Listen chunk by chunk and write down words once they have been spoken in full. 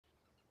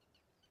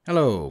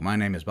Hello, my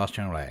name is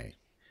Bastian.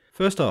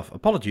 First off,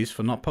 apologies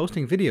for not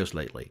posting videos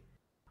lately.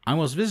 I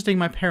was visiting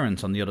my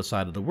parents on the other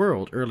side of the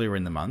world earlier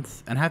in the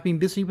month and have been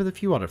busy with a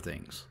few other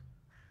things.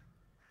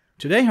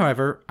 Today,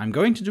 however, I'm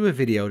going to do a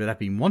video that I've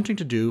been wanting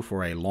to do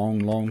for a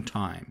long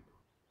time.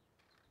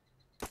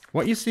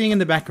 What you're seeing in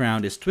the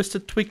background is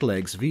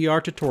TwistedTwiglegs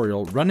VR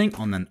tutorial running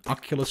on an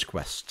Oculus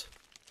Quest.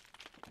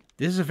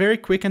 This is a very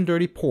quick and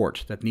dirty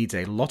port that needs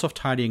a lot of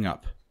tidying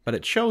up, but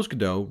it shows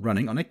Godot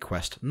running on a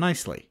Quest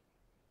nicely.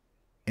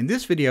 In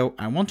this video,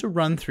 I want to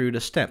run through the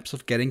steps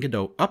of getting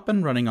Godot up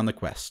and running on the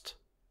Quest.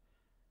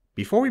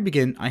 Before we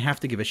begin, I have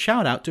to give a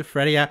shout out to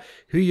Fredia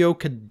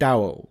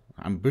Huyokadao.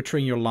 I'm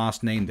butchering your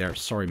last name there,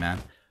 sorry man.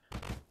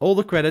 All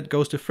the credit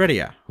goes to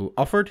Fredia, who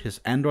offered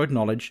his Android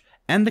knowledge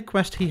and the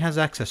Quest he has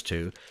access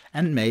to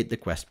and made the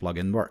Quest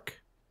plugin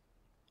work.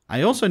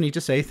 I also need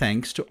to say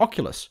thanks to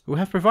Oculus, who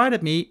have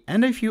provided me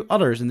and a few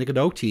others in the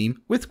Godot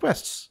team with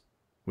Quests.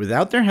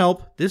 Without their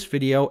help, this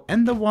video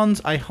and the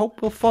ones I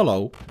hope will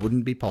follow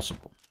wouldn't be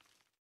possible.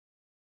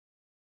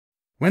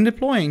 When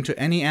deploying to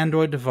any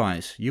Android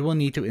device, you will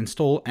need to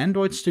install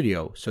Android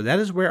Studio, so that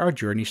is where our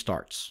journey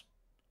starts.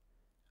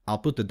 I'll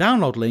put the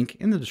download link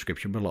in the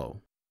description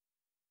below.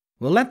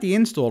 We'll let the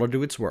installer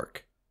do its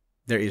work.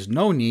 There is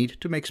no need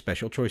to make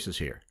special choices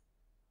here.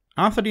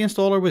 After the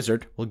installer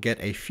wizard, we'll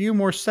get a few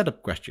more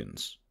setup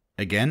questions.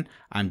 Again,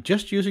 I'm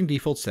just using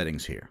default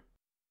settings here.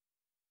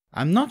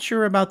 I'm not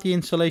sure about the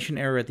installation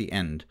error at the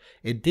end.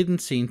 It didn't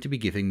seem to be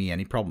giving me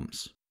any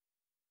problems.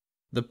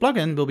 The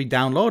plugin will be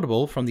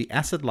downloadable from the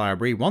asset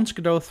library once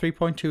Godot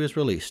 3.2 is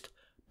released,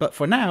 but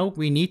for now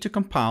we need to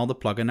compile the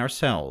plugin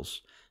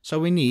ourselves, so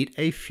we need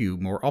a few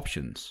more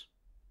options.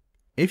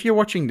 If you're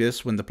watching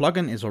this when the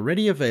plugin is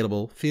already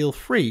available, feel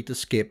free to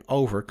skip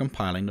over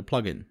compiling the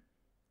plugin.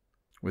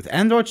 With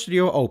Android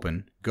Studio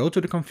open, go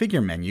to the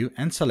Configure menu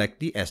and select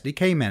the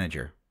SDK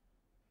Manager.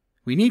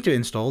 We need to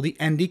install the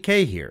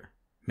NDK here.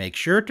 Make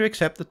sure to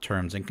accept the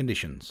terms and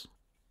conditions.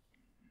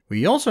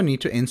 We also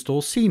need to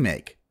install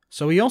CMake,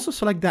 so we also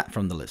select that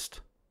from the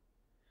list.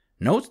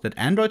 Note that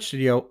Android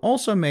Studio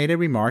also made a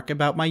remark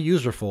about my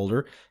user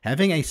folder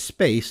having a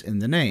space in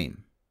the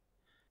name.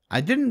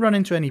 I didn't run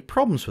into any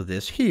problems with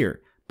this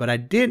here, but I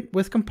did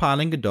with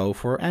compiling Godot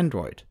for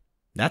Android.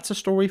 That's a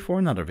story for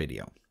another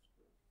video.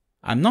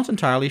 I'm not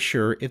entirely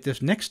sure if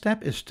this next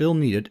step is still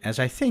needed, as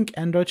I think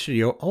Android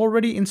Studio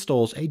already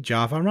installs a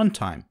Java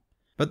runtime.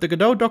 But the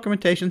Godot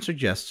documentation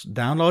suggests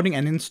downloading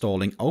and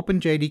installing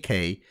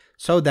OpenJDK,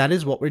 so that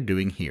is what we're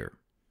doing here.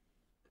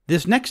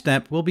 This next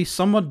step will be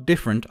somewhat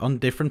different on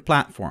different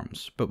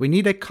platforms, but we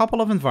need a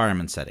couple of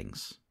environment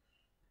settings.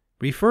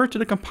 Refer to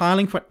the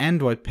Compiling for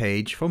Android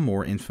page for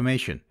more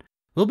information.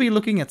 We'll be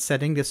looking at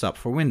setting this up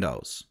for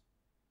Windows.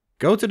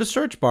 Go to the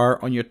search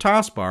bar on your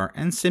taskbar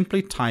and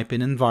simply type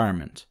in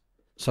environment.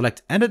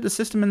 Select Edit the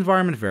System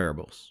Environment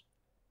Variables.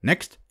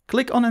 Next,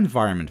 click on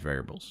Environment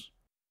Variables.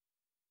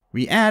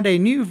 We add a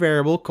new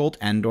variable called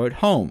Android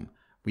Home.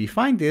 We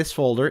find this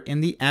folder in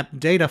the App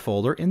Data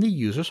folder in the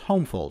user's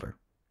Home folder.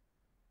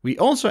 We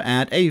also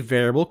add a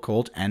variable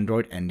called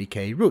Android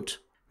NDK root,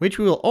 which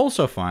we will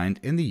also find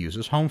in the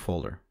user's Home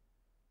folder.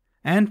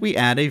 And we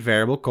add a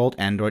variable called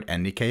Android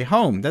NDK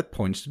Home that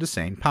points to the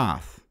same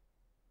path.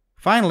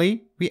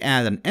 Finally, we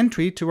add an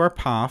entry to our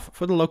path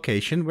for the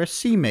location where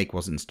CMake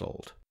was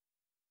installed.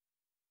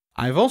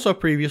 I've also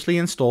previously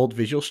installed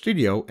Visual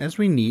Studio as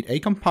we need a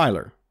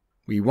compiler.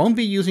 We won't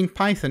be using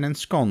Python and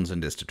scons in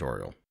this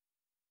tutorial.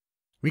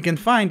 We can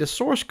find the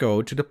source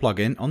code to the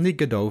plugin on the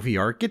Godot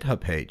VR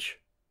GitHub page.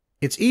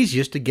 It's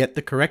easiest to get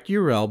the correct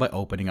URL by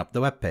opening up the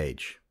web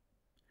page.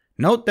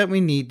 Note that we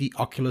need the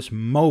Oculus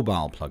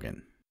Mobile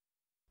plugin.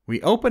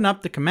 We open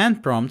up the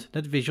command prompt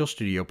that Visual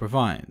Studio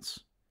provides.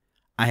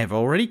 I have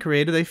already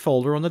created a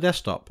folder on the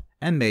desktop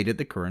and made it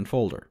the current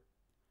folder.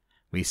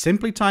 We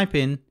simply type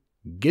in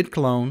git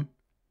clone,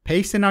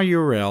 paste in our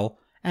URL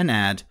and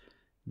add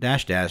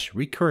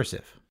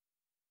 --recursive.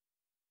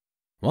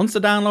 Once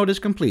the download is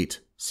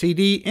complete,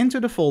 cd into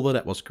the folder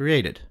that was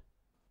created.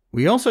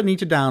 We also need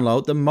to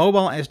download the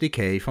mobile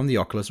SDK from the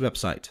Oculus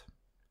website.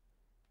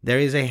 There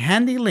is a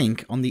handy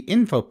link on the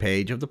info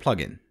page of the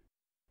plugin.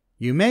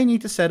 You may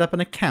need to set up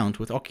an account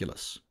with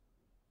Oculus.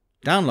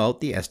 Download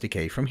the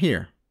SDK from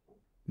here.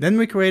 Then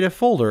we create a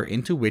folder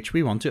into which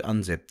we want to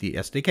unzip the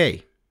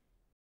SDK.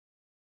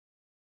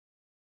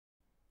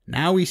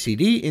 Now we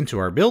cd into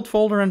our build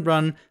folder and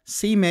run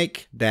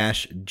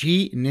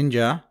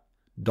cmake-gninja ...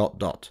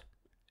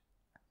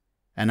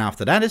 And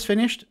after that is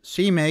finished,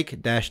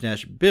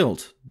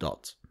 cmake-build.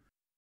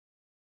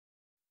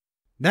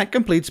 That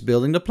completes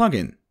building the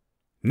plugin.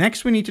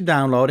 Next we need to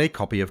download a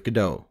copy of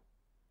Godot.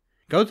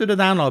 Go to the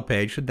download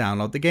page to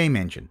download the game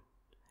engine.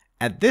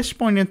 At this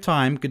point in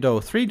time, Godot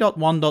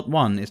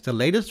 3.1.1 is the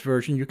latest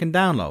version you can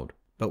download,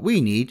 but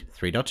we need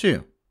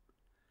 3.2.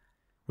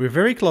 We're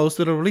very close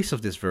to the release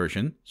of this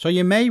version, so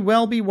you may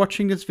well be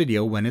watching this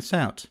video when it's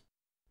out.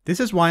 This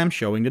is why I'm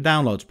showing the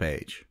downloads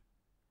page.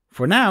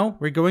 For now,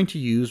 we're going to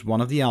use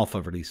one of the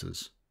alpha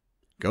releases.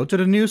 Go to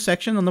the news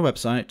section on the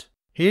website.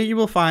 Here you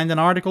will find an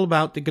article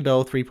about the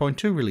Godot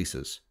 3.2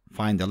 releases.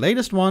 Find the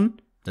latest one,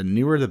 the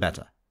newer the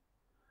better.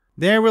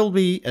 There will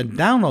be a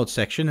download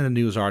section in the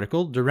news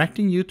article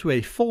directing you to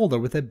a folder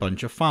with a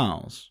bunch of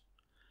files.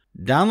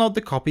 Download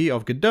the copy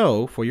of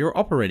Godot for your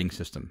operating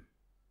system.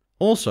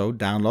 Also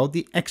download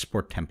the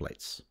export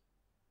templates.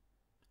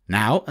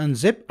 Now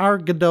unzip our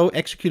Godot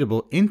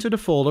executable into the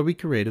folder we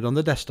created on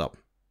the desktop.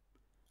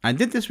 I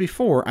did this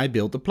before I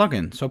built the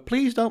plugin, so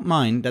please don't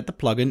mind that the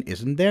plugin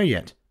isn't there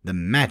yet. The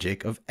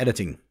magic of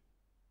editing.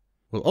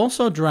 We'll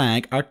also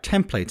drag our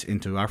templates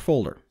into our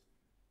folder.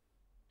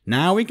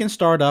 Now we can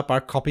start up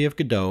our copy of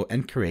Godot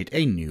and create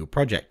a new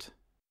project.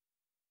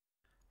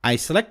 I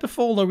select the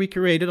folder we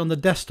created on the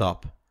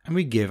desktop and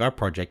we give our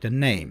project a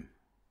name.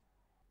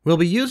 We'll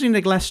be using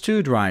the Glass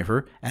 2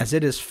 driver as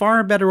it is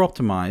far better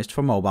optimized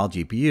for mobile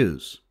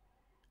GPUs.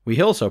 We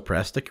also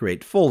press the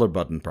Create Folder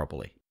button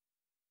properly.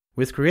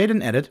 With Create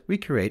and Edit, we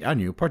create our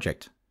new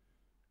project.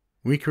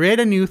 We create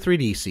a new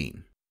 3D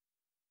scene.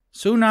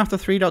 Soon after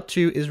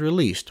 3.2 is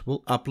released,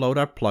 we'll upload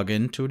our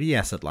plugin to the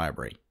asset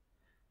library.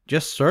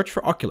 Just search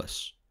for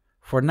Oculus.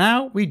 For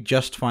now, we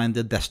just find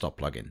the desktop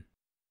plugin.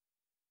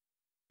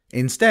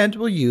 Instead,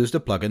 we'll use the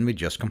plugin we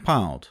just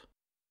compiled.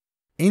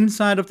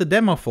 Inside of the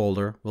demo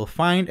folder, we'll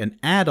find an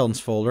add-ons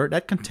folder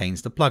that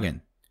contains the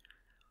plugin.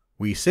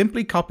 We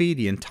simply copy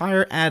the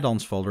entire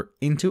add-ons folder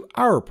into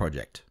our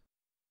project.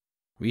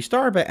 We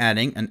start by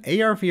adding an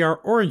AR/VR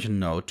origin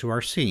node to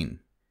our scene.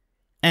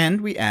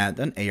 And we add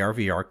an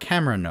AR/VR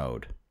camera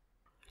node.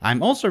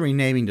 I'm also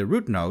renaming the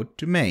root node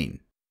to main.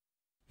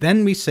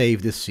 Then we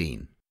save this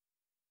scene.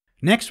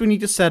 Next we need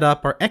to set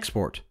up our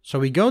export, so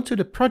we go to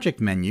the project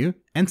menu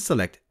and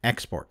select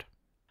export.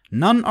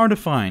 None are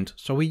defined,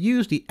 so we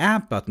use the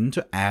add button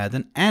to add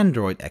an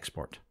Android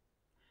export.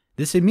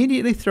 This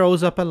immediately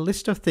throws up a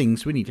list of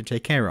things we need to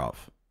take care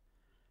of.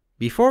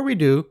 Before we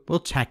do, we'll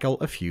tackle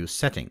a few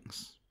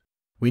settings.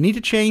 We need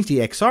to change the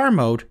XR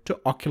mode to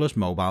Oculus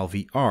Mobile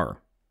VR.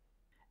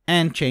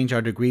 And change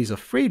our degrees of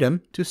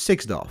freedom to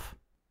 6dov.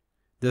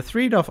 The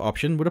 3dov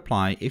option would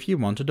apply if you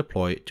want to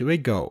deploy it to a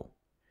Go.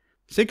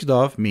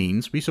 6dov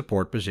means we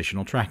support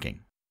positional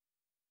tracking.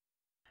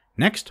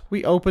 Next,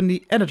 we open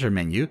the Editor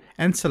menu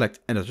and select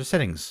Editor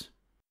Settings.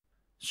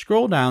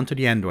 Scroll down to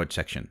the Android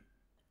section.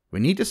 We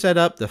need to set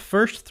up the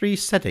first 3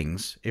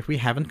 settings if we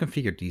haven't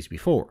configured these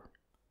before.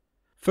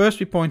 First,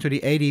 we point to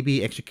the ADB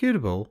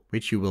executable,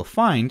 which you will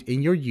find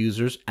in your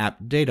user's app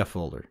data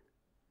folder.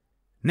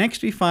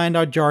 Next, we find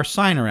our jar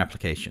signer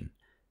application.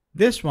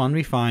 This one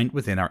we find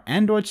within our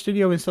Android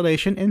Studio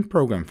installation in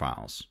Program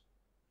Files.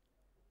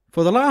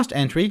 For the last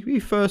entry, we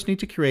first need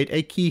to create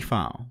a key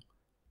file.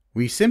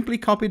 We simply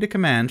copy the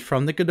command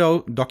from the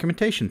Godot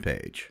documentation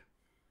page.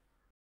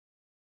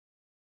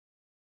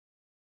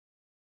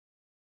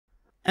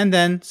 And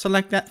then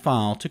select that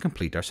file to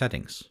complete our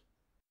settings.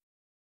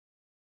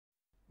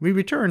 We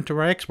return to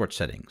our export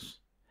settings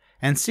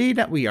and see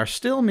that we are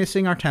still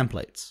missing our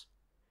templates.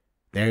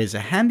 There is a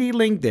handy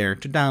link there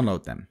to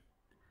download them.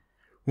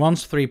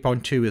 Once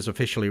 3.2 is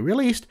officially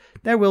released,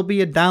 there will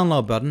be a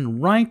download button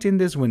right in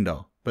this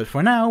window, but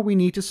for now we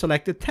need to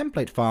select the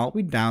template file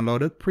we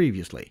downloaded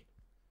previously.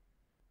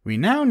 We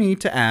now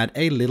need to add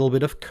a little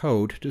bit of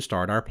code to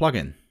start our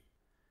plugin.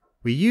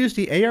 We use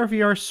the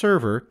AR/VR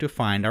server to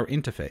find our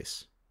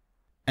interface.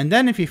 And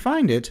then if we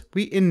find it,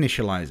 we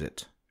initialize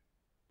it.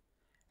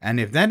 And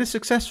if that is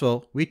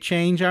successful, we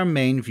change our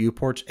main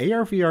viewport's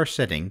AR/VR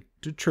setting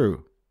to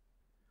true.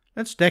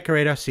 Let's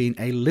decorate our scene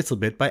a little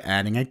bit by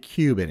adding a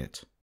cube in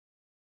it.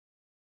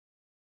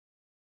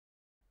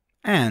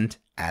 And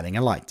adding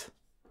a light.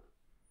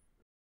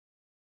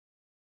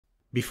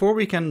 Before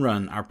we can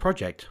run our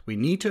project, we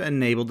need to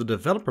enable the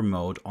developer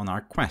mode on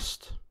our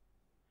Quest.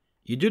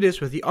 You do this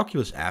with the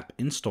Oculus app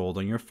installed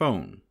on your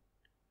phone.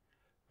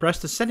 Press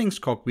the settings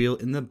cogwheel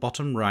in the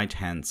bottom right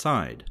hand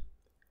side.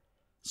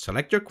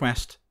 Select your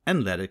Quest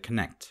and let it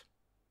connect.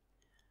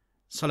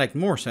 Select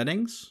More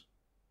Settings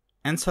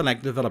and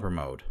select Developer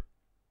Mode.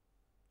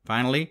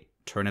 Finally,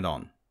 turn it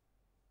on.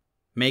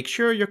 Make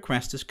sure your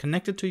Quest is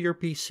connected to your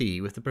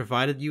PC with the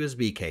provided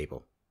USB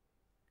cable.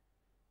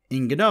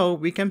 In Godot,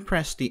 we can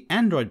press the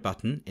Android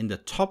button in the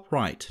top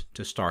right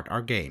to start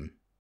our game.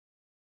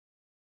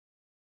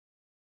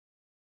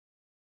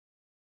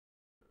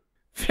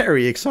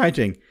 Very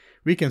exciting!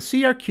 We can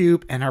see our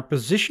cube and our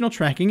positional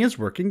tracking is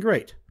working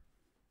great.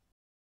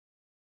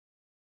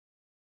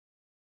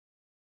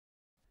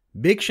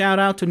 Big shout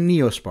out to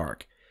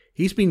Neospark.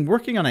 He's been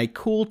working on a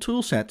cool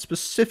toolset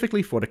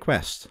specifically for the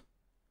Quest.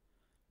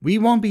 We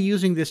won't be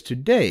using this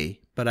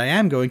today, but I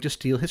am going to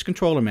steal his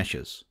controller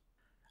meshes.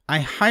 I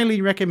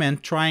highly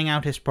recommend trying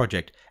out his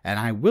project, and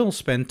I will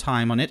spend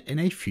time on it in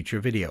a future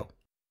video.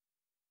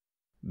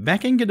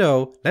 Back in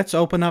Godot, let's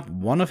open up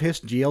one of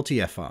his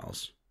GLTF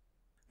files.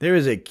 There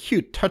is a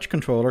cute touch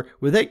controller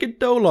with a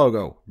Godot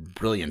logo.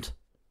 Brilliant.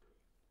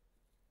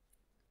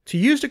 To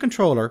use the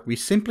controller, we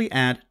simply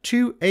add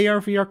 2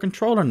 AR/VR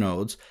controller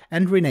nodes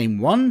and rename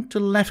one to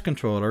left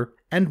controller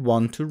and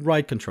one to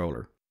right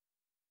controller.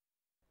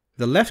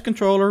 The left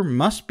controller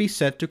must be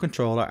set to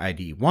controller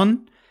ID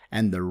 1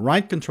 and the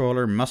right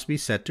controller must be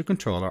set to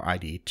controller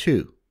ID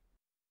 2.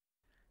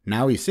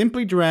 Now we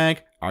simply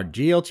drag our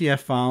GLTF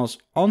files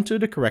onto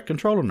the correct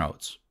controller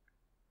nodes.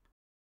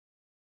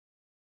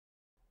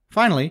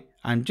 Finally,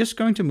 I'm just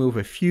going to move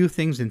a few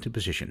things into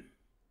position.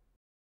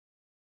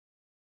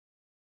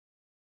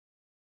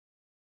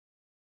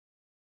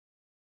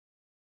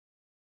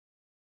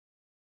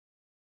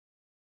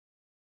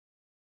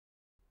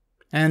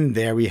 And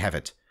there we have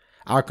it.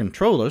 Our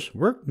controllers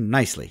work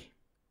nicely.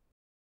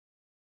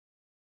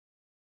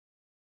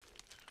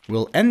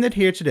 We'll end it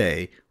here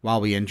today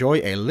while we enjoy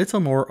a little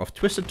more of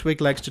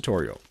TwistedTwiglegs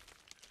tutorial.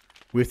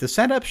 With the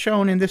setup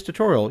shown in this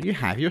tutorial, you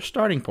have your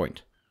starting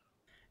point.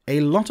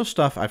 A lot of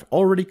stuff I've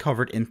already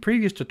covered in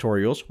previous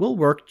tutorials will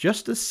work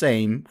just the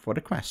same for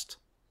the Quest.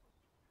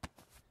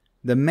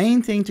 The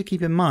main thing to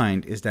keep in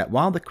mind is that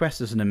while the Quest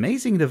is an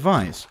amazing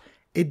device,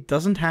 it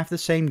doesn't have the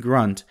same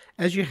grunt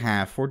as you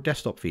have for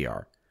desktop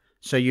VR,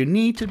 so you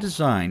need to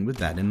design with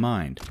that in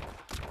mind.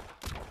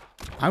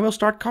 I will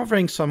start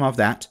covering some of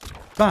that,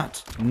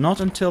 but not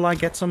until I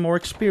get some more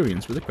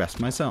experience with the Quest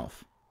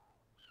myself.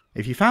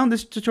 If you found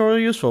this tutorial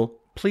useful,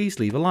 please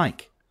leave a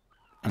like.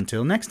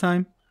 Until next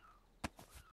time.